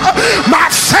lives. My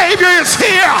Savior is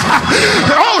here.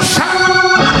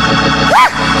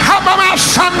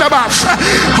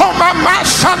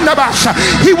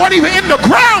 He wasn't even in the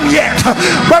ground yet.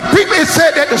 But people, it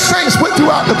said that the saints went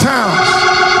throughout the towns.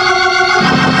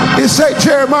 It said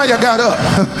Jeremiah got up.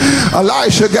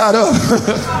 Elisha got up.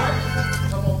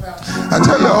 I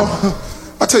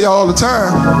tell y'all all the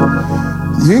time,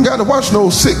 You ain't got to watch no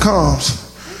sitcoms.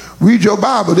 Read your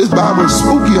Bible. This Bible is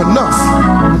spooky enough.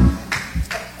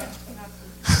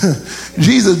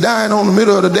 Jesus dying on the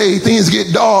middle of the day, things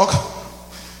get dark,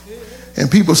 and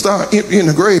people start emptying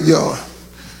the graveyard.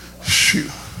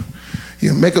 Shoot.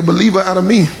 You make a believer out of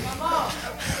me.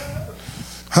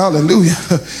 Hallelujah.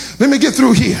 Let me get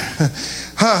through here.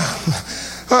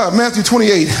 Matthew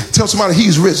 28. Tell somebody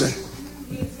he's risen.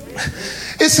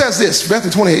 It says this,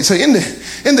 Matthew 28. Say, in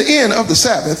the end of the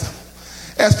Sabbath,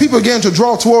 as people began to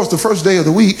draw towards the first day of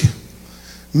the week,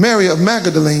 Mary of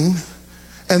Magdalene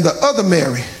and the other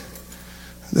Mary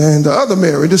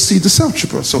to see the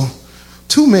sepulchre. So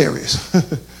 2 Marys.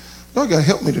 Y'all got to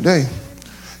help me today.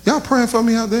 Y'all praying for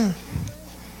me out there?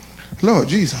 Lord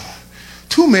Jesus.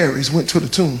 2 Marys went to the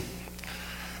tomb.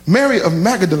 Mary of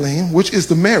Magdalene, which is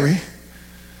the Mary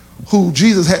who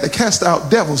Jesus had to cast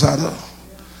out devils out of.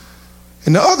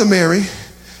 And the other Mary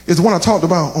is the one I talked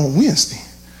about on Wednesday.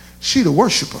 She the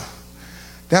worshiper.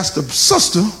 That's the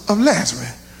sister of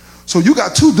Lazarus. So you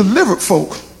got 2 delivered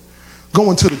folk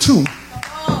going to the tomb.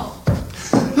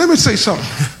 Let me say something.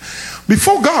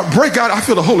 Before God break out, I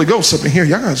feel the Holy Ghost up in here.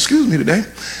 Y'all gotta excuse me today.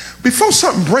 Before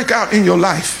something break out in your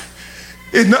life,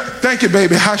 thank you,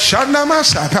 baby.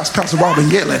 Pastor Robin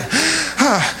yelling.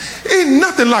 Ain't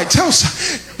nothing like,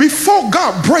 before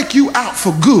God break you out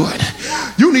for good,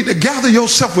 you need to gather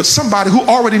yourself with somebody who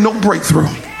already know breakthrough.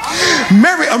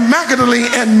 Mary of Magdalene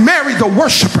and Mary the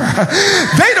worshiper,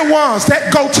 they the ones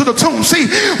that go to the tomb. See,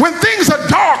 when things are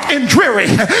dark and dreary,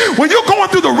 when you're going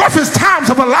through the roughest times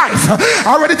of a life,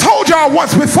 I already told y'all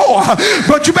once before,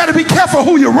 but you better be careful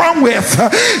who you run with.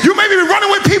 You may be running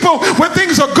with people when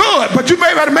things are good, but you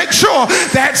may better make sure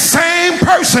that same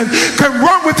person can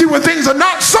run with you when things are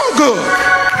not so good.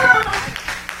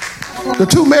 The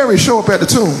 2 Marys show up at the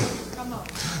tomb.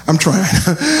 I'm trying.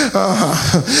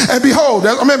 And behold,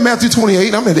 I'm at Matthew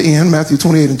 28. I'm at the end, Matthew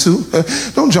 28 and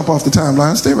 2. Don't jump off the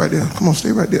timeline. Stay right there. Come on,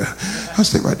 stay right there.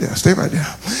 Stay right there. Stay right there.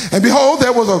 And behold,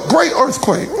 there was a great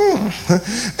earthquake.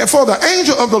 And for the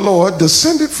angel of the Lord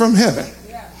descended from heaven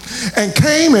and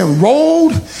came and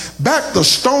rolled back the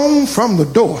stone from the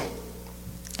door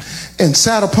and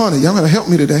sat upon it. Y'all going to help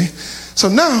me today. So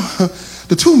now,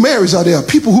 the 2 Marys are there,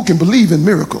 people who can believe in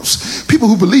miracles, people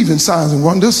who believe in signs and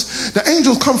wonders. The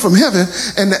angels come from heaven,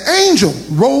 and the angel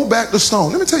rolled back the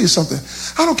stone. Let me tell you something.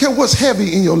 I don't care what's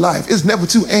heavy in your life. It's never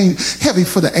too heavy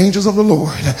for the angels of the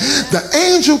Lord. The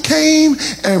angel came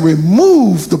and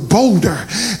removed the boulder,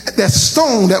 that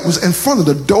stone that was in front of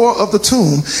the door of the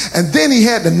tomb, and then he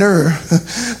had the nerve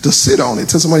to sit on it.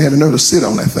 Tell somebody had the nerve to sit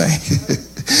on that thing.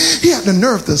 He had the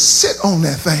nerve to sit on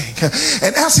that thing.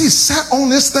 And as he sat on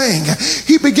this thing,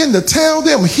 he began to tell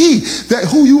them, that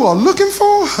who you are looking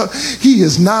for, he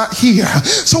is not here.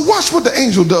 So watch what the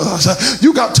angel does.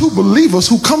 You got 2 believers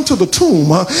who come to the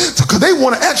tomb because they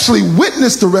want to actually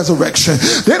witness the resurrection.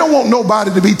 They don't want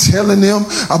nobody to be telling them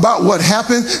about what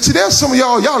happened. See, there's some of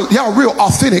y'all real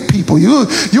authentic people. You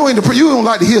don't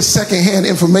like to hear secondhand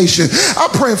information.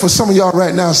 I'm praying for some of y'all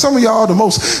right now. Some of y'all are the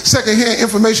most secondhand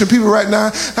information people right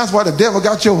now. That's why the devil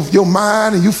got your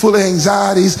mind and you full of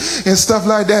anxieties and stuff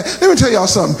like that. Let me tell y'all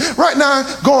something. Right now,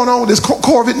 going on with this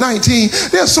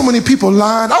COVID-19, there's so many people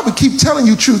lying. I would keep telling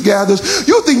you, truth gatherers.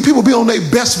 You think people be on their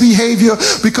best behavior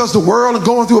because the world is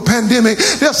going through a pandemic?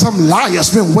 There's some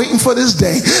liars been waiting for this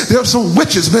day. There's some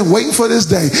witches been waiting for this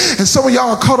day. And some of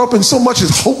y'all are caught up in so much as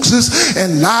hoaxes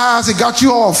and lies. It got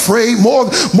you all afraid more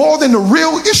than the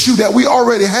real issue that we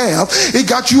already have. It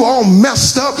got you all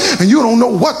messed up and you don't know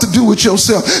what to do with yourself.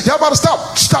 Y'all about to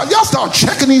start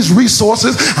checking these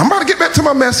resources. I'm about to get back to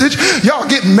my message. Y'all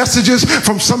getting messages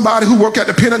from somebody who work at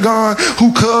the Pentagon,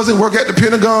 who cousin work at the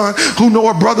Pentagon, who know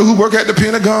a brother who work at the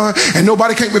Pentagon, and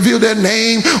nobody can't reveal their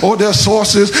name or their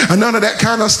sources or none of that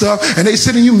kind of stuff. And they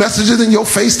sending you messages in your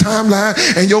FaceTime line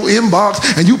and your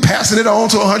inbox, and you passing it on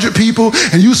to 100 people,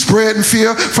 and you spreading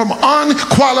fear from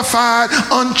unqualified,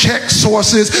 unchecked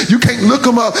sources. You can't look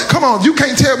them up. Come on, you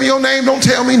can't tell me your name, don't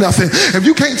tell me nothing. If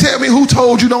you can't tell me who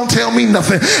told you, don't tell me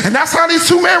nothing. And that's how these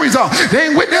 2 Marys are. They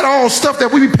ain't with that all stuff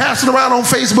that we be passing around on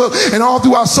Facebook and all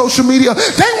through our social media.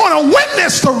 They want to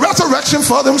witness the resurrection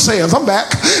for themselves. I'm back.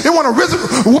 They want to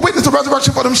witness the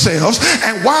resurrection for themselves.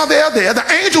 And while they're there, the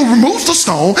angel removes the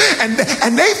stone, and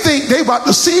they think they about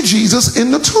to see Jesus in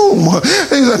the tomb.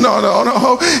 They say,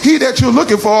 no. He that you're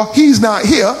looking for, he's not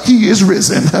here. He is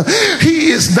risen. He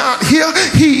is not here.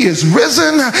 He is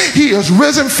risen. He is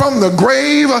risen from the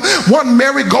grave. One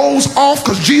Mary goes off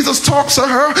because Jesus talks to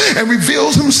her and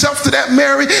reveals himself to that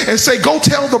Mary and say, go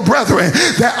tell the brethren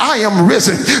that I am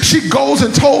risen. She goes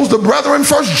and tells the brethren,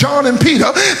 1 John telling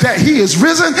Peter that he is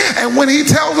risen. And when he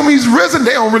tells them he's risen,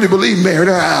 they don't really believe Mary.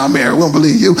 Mary, we don't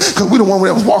believe you because we the one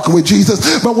that was walking with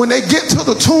Jesus. But when they get to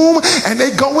the tomb and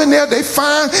they go in there, they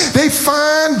find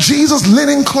Jesus'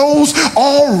 linen clothes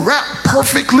all wrapped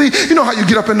perfectly. You know how you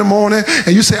get up in the morning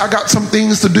and you say, I got some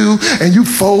things to do, and you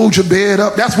fold your bed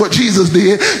up. That's what Jesus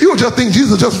did. You would just think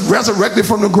Jesus just resurrected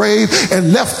from the grave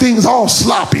and left things all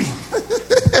sloppy.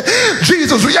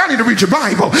 Jesus, y'all need to read your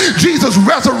Bible. Jesus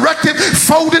resurrected,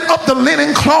 folded up the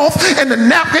linen cloth and the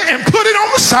napkin and put it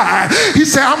on the side. He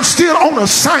said, I'm still on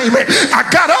assignment. I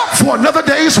got up for another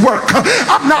day's work.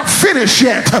 I'm not finished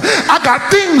yet. I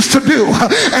got things to do.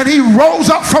 And he rose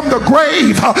up from the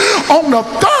grave on the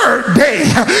third day.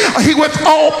 He with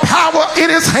all power in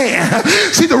his hand.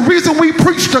 See, the reason we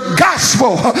preach the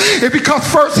gospel is because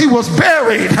first he was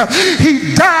buried.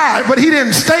 He died, but he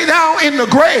didn't stay down in the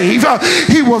grave.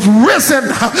 He was risen,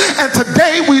 and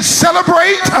today we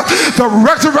celebrate the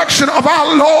resurrection of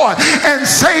our Lord and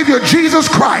Savior Jesus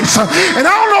Christ. And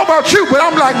I don't know about you, but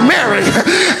I'm like Mary.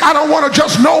 I don't want to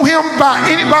just know him by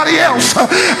anybody else.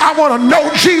 I want to know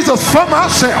Jesus for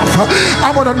myself.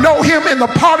 I want to know him in the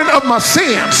pardon of my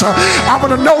sins. I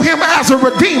want to know him as a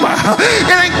redeemer.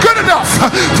 It ain't good enough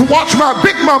to watch my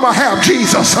big mama have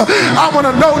Jesus. I want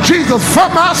to know Jesus for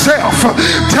myself.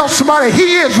 Tell somebody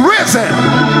he is risen.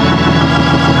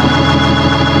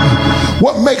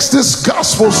 What makes this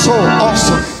gospel so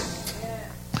awesome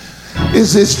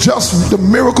is it's just the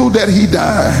miracle that he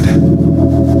died.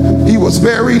 He was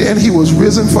buried and he was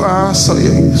risen for our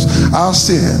sins.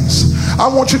 I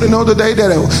want you to know today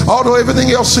that although everything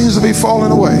else seems to be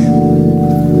falling away,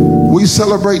 we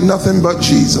celebrate nothing but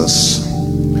Jesus.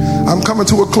 I'm coming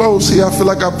to a close here. I feel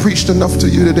like I preached enough to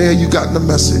you today. You got the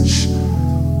message.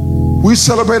 We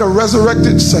celebrate a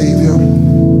resurrected Savior.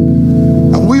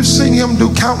 And we've seen him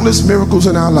do countless miracles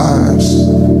in our lives.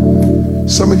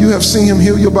 Some of you have seen him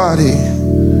heal your body.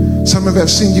 Some of you have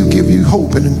seen you give you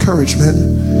hope and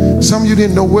encouragement. Some of you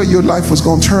didn't know where your life was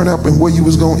going to turn up and where you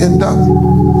was going to end up.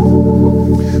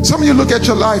 Some of you look at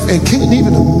your life and can't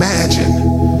even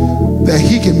imagine that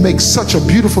he can make such a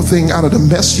beautiful thing out of the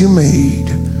mess you made.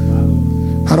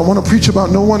 I don't want to preach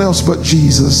about no one else but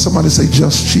Jesus. Somebody say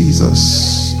just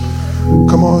Jesus.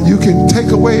 Come on, you can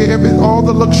take away all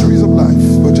the luxuries of life,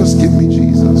 but just give me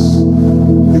Jesus.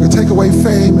 You can take away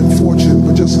fame and fortune,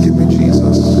 but just give me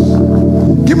Jesus.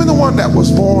 Give me the one that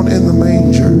was born in the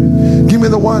manger. Give me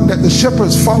the one that the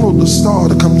shepherds followed the star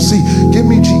to come see. Give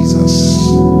me Jesus.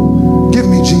 Give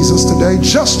me Jesus today,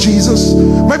 just Jesus.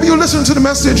 Maybe you listen to the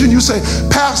message and you say,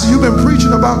 Pastor, you've been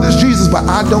preaching about this Jesus, but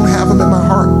I don't have him in my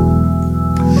heart.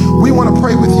 We want to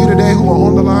pray with you today who are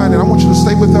on the line, and I want you to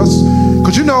stay with us.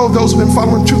 Because you know, those who've been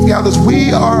following Truth Gatherers,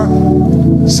 we are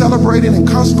celebrating and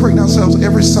consecrating ourselves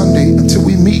every Sunday until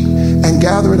we meet and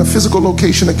gather in a physical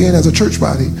location again as a church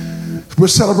body. We're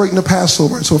celebrating the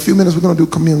Passover. So in a few minutes, we're going to do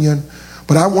communion.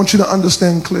 But I want you to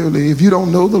understand clearly, if you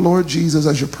don't know the Lord Jesus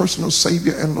as your personal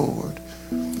Savior and Lord,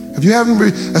 if you haven't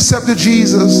accepted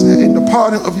Jesus in the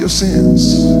pardon of your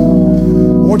sins,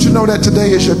 I want you to know that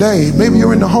today is your day. Maybe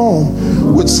you're in the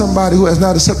home with somebody who has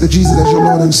not accepted Jesus as your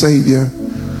Lord and Savior.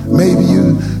 Maybe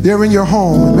they're in your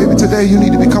home, and maybe today you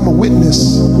need to become a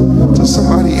witness to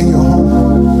somebody in your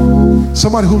home.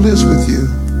 Somebody who lives with you,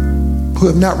 who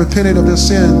have not repented of their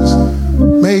sins.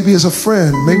 Maybe it's a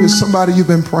friend, maybe it's somebody you've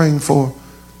been praying for.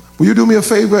 Will you do me a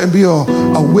favor and be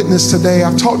a witness today?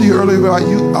 I've talked to you earlier about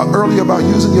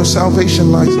using your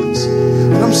salvation license,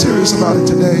 and I'm serious about it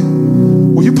today.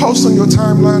 Will you post on your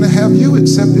timeline and have you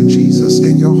accepted Jesus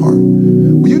in your heart?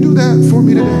 Will you do that for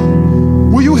me today?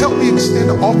 Will you help me extend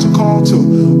an altar call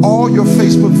to all your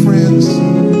Facebook friends,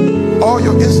 all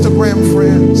your Instagram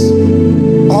friends,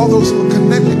 all those who are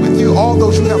connected with you, all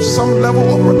those who have some level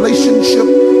of relationship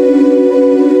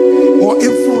or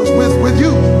influence with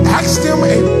you? Ask them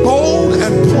a bold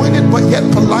and pointed but yet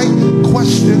polite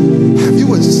question. Have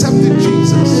you accepted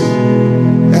Jesus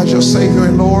as your Savior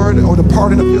and Lord, or the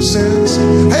pardon of your sins?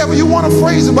 However you want to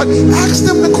phrase it, but ask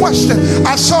them the question.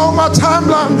 I saw on my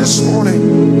timeline this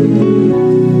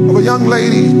morning of a young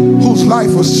lady whose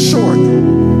life was short,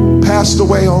 passed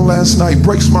away on last night.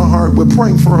 Breaks my heart. We're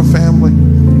praying for her family.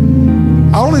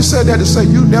 I only said that to say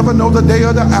you never know the day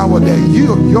or the hour that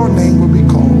your name will be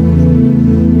called.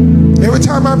 Every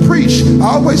time I preach,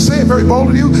 I always say it very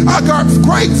boldly to you, I got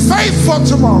great faith for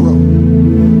tomorrow.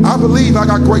 I believe I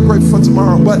got great faith for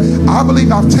tomorrow, but I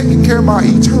believe I've taken care of my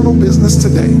eternal business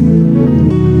today.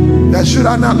 That should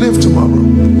I not live tomorrow,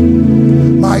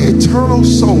 my eternal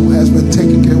soul has been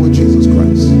taken care of with Jesus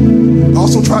Christ. I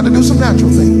also tried to do some natural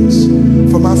things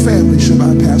for my family should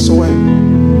I pass away.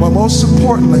 But most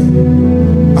importantly,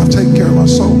 I've taken care of my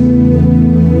soul.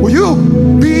 Will you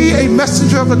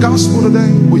messenger of the gospel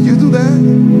today? Will you do that?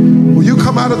 Will you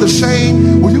come out of the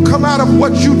shame? Will you come out of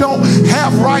what you don't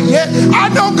have right yet? I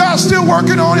know God's still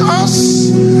working on us.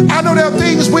 I know there are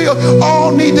things we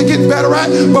all need to get better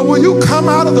at, but will you come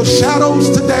out of the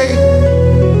shadows today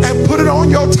and put it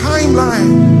on your timeline?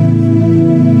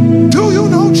 Do you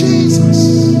know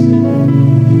Jesus?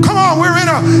 Come on, we're in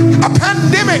a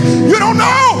pandemic. You don't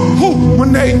know who,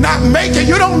 when they not make it,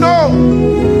 you don't know.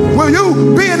 Will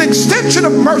you be an extension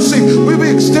of mercy? Will you be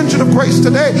an extension of grace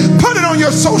today? Put it on your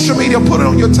social media. Put it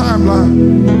on your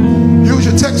timeline. Use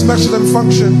your text messaging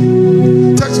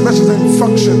function. Text messaging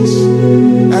functions.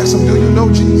 Ask them, do you know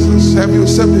Jesus? Have you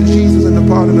accepted Jesus in the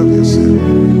pardon of your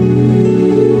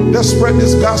sin? Let's spread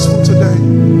this gospel today.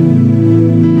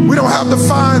 We don't have to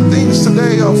find things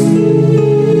today of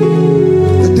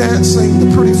the dancing,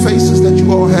 the pretty faces that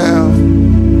you all have.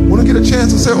 We don't get a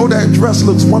chance to say, oh, that dress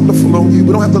looks wonderful on you.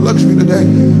 We don't have the luxury today.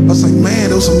 I was like, man,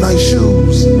 those are some nice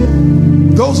shoes.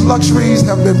 Those luxuries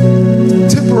have been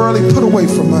temporarily put away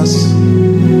from us.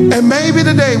 And maybe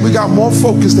today we got more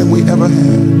focus than we ever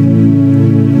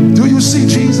had. Do you see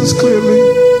Jesus clearly?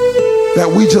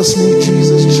 That we just need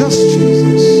Jesus, just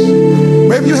Jesus.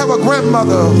 Maybe you have a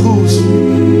grandmother who's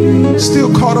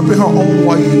still caught up in her own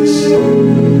ways.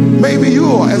 Maybe you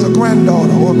are as a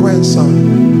granddaughter or a grandson.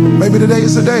 Maybe today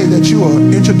is the day that you are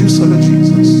introduced her to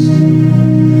Jesus.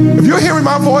 If you're hearing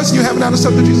my voice and you have not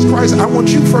accepted Jesus Christ, I want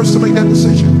you first to make that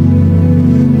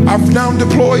decision. I've now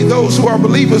deployed those who are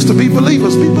believers to be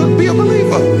believers. Be a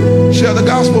believer. Share the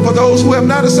gospel for those who have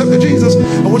not accepted Jesus.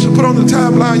 I want you to put on the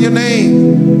timeline your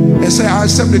name and say, I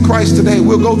accepted Christ today.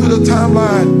 We'll go through the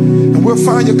timeline and we'll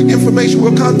find your information.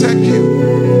 We'll contact you.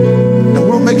 And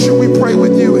we'll make sure we pray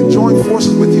with you and join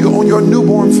forces with you on your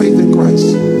newborn faith in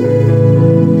Christ.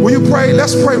 Will you pray?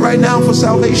 Let's pray right now for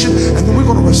salvation, and then we're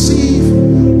going to receive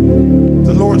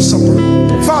the Lord's Supper.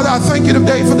 Father, I thank you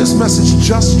today for this message,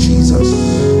 just Jesus.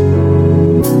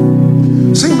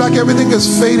 Seems like everything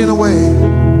is fading away.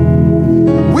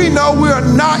 We know we are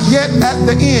not yet at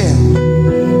the end,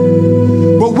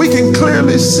 but we can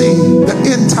clearly see the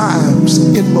end times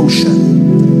in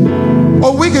motion.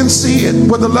 Or we can see it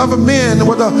where the love of men,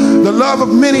 where the love of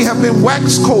many have been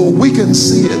waxed cold. We can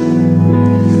see it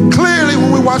clearly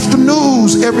when we watch the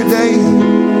news every day.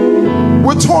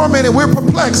 We're tormented, we're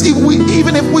perplexed,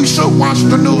 even if we should watch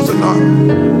the news or not.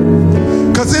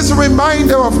 Because it's a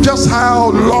reminder of just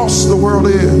how lost the world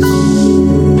is.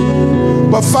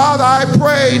 But Father, I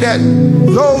pray that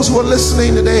those who are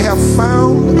listening today have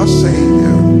found a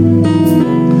Savior,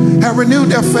 have renewed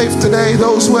their faith today.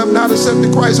 Those who have not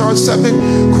accepted Christ are accepting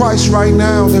Christ right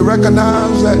now. They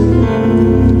recognize that,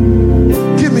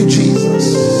 give me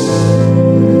Jesus.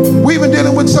 We've been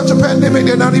dealing with such a pandemic,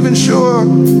 they're not even sure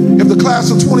if the class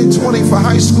of 2020 for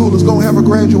high school is going to have a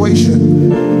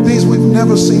graduation. Things we've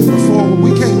never seen before.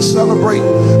 We can't celebrate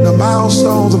the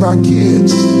milestones of our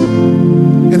kids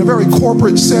in a very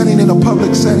corporate setting, in a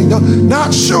public setting.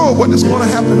 Not sure what is going to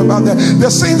happen about that. There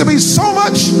seems to be so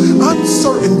much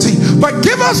uncertainty. But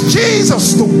give us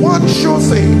Jesus, the one sure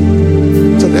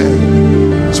thing today.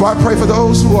 So I pray for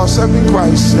those who are accepting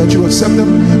Christ, that you accept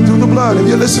them through the blood. If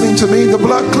you're listening to me, the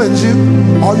blood cleanses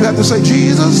you. All you have to say,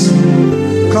 Jesus,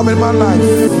 come in my life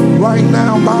right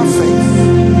now by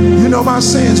faith. You know my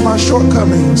sins, my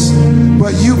shortcomings,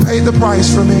 but you paid the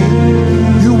price for me.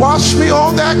 You washed me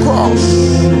on that cross.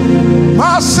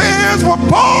 My sins were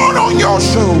borne on your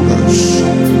shoulders.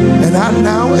 And I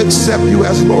now accept you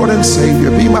as Lord and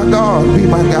Savior. Be my God, be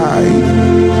my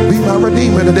guide, be my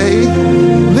Redeemer today.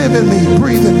 Live in me,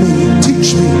 breathe in me,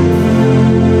 teach me.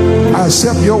 I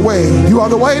accept your way. You are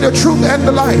the way, the truth, and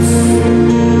the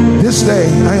life. This day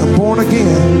I am born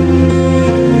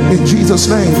again. In Jesus'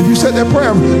 name. If you said that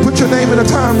prayer, put your name in the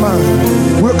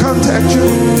timeline. We'll contact you.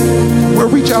 We'll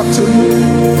reach out to you.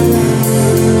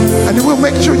 And then we'll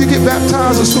make sure you get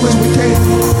baptized as soon as we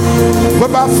can.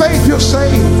 But by faith, you're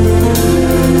saved.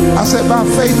 I said by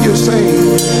faith, you're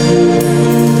saved.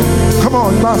 Come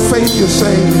on, by faith, you're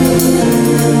saved.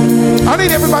 I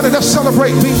need everybody to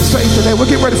celebrate being saved today. We're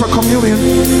getting ready for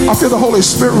communion. I feel the Holy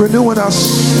Spirit renewing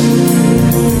us.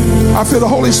 I feel the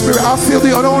Holy Spirit. I feel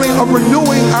the anointing of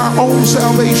renewing our own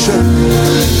salvation.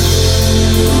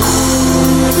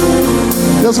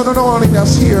 There's an anointing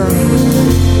that's here.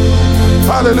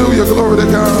 Hallelujah, glory to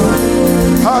God.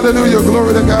 Hallelujah,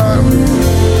 glory to God.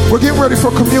 We're getting ready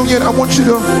for communion. I want you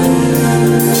to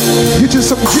get you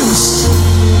some juice.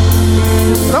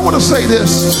 And I want to say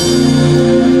this.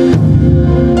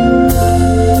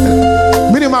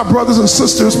 Many of my brothers and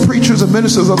sisters, preachers and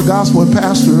ministers of the gospel and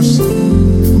pastors,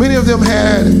 many of them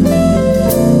had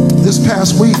this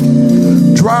past week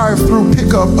drive-through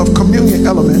pickup of communion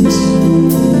elements,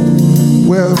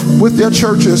 where with their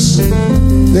churches,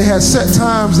 they had set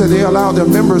times that they allowed their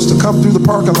members to come through the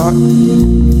parking lot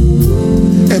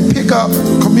and pick up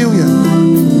communion.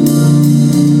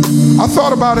 I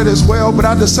thought about it as well, but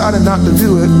I decided not to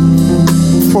do it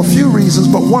for a few reasons,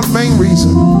 but one main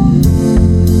reason.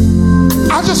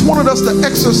 I just wanted us to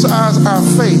exercise our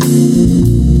faith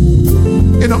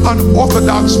in an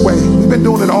unorthodox way. We've been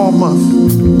doing it all month.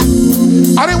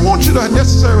 I didn't want you to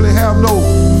necessarily have no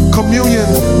communion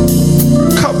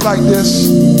cup like this.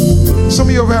 Some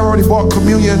of you have already bought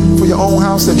communion for your own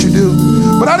house that you do.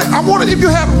 But I wanted, if you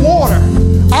had water,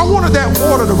 I wanted that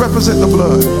water to represent the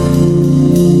blood.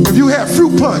 If you had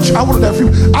fruit punch, I wanted that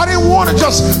fruit. I didn't want to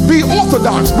just be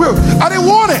orthodox. I didn't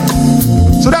want it.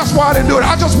 So that's why I didn't do it.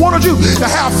 I just wanted you to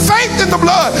have faith in the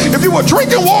blood. If you were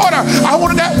drinking water, I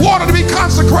wanted that water to be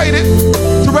consecrated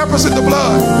to represent the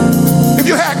blood. If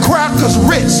you had crackers,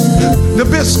 Ritz,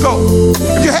 Nabisco,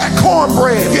 if you had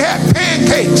cornbread, if you had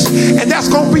pancakes, and that's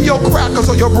going to be your crackers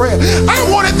or your bread, I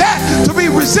wanted that to be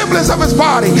resemblance of his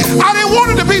body. I didn't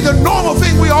want it to be the normal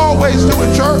thing we always do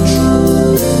in church.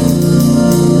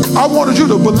 I wanted you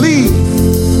to believe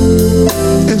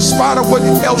in spite of what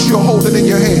else you're holding in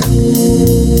your hand.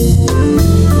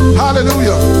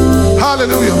 Hallelujah.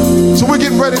 Hallelujah. So we're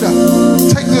getting ready to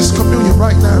take this communion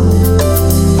right now.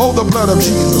 Hold the blood of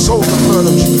Jesus. Hold the blood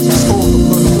of Jesus. Hold the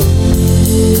blood of Jesus.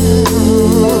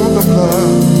 Hold the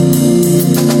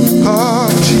blood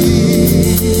of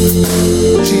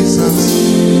Jesus.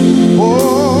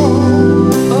 Oh,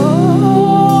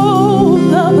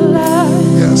 the blood.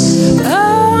 Yes.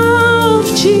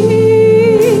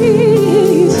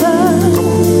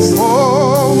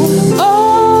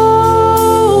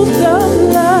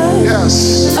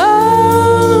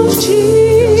 Of Jesus.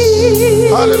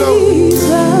 Hallelujah.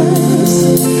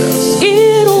 Yes.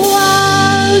 It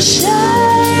washes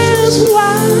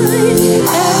white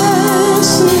as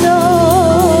snow.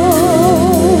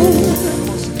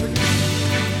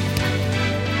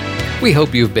 We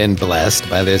hope you've been blessed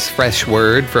by this fresh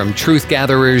word from Truth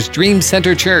Gatherers Dream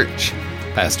Center Church.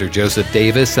 Pastor Joseph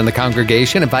Davis and the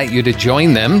congregation invite you to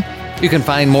join them. You can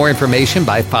find more information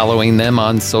by following them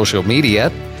on social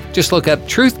media. Just look up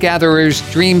Truth Gatherers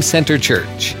Dream Center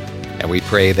Church. And we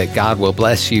pray that God will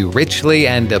bless you richly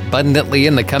and abundantly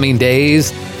in the coming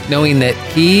days, knowing that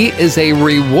He is a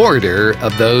rewarder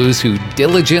of those who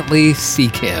diligently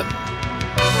seek Him.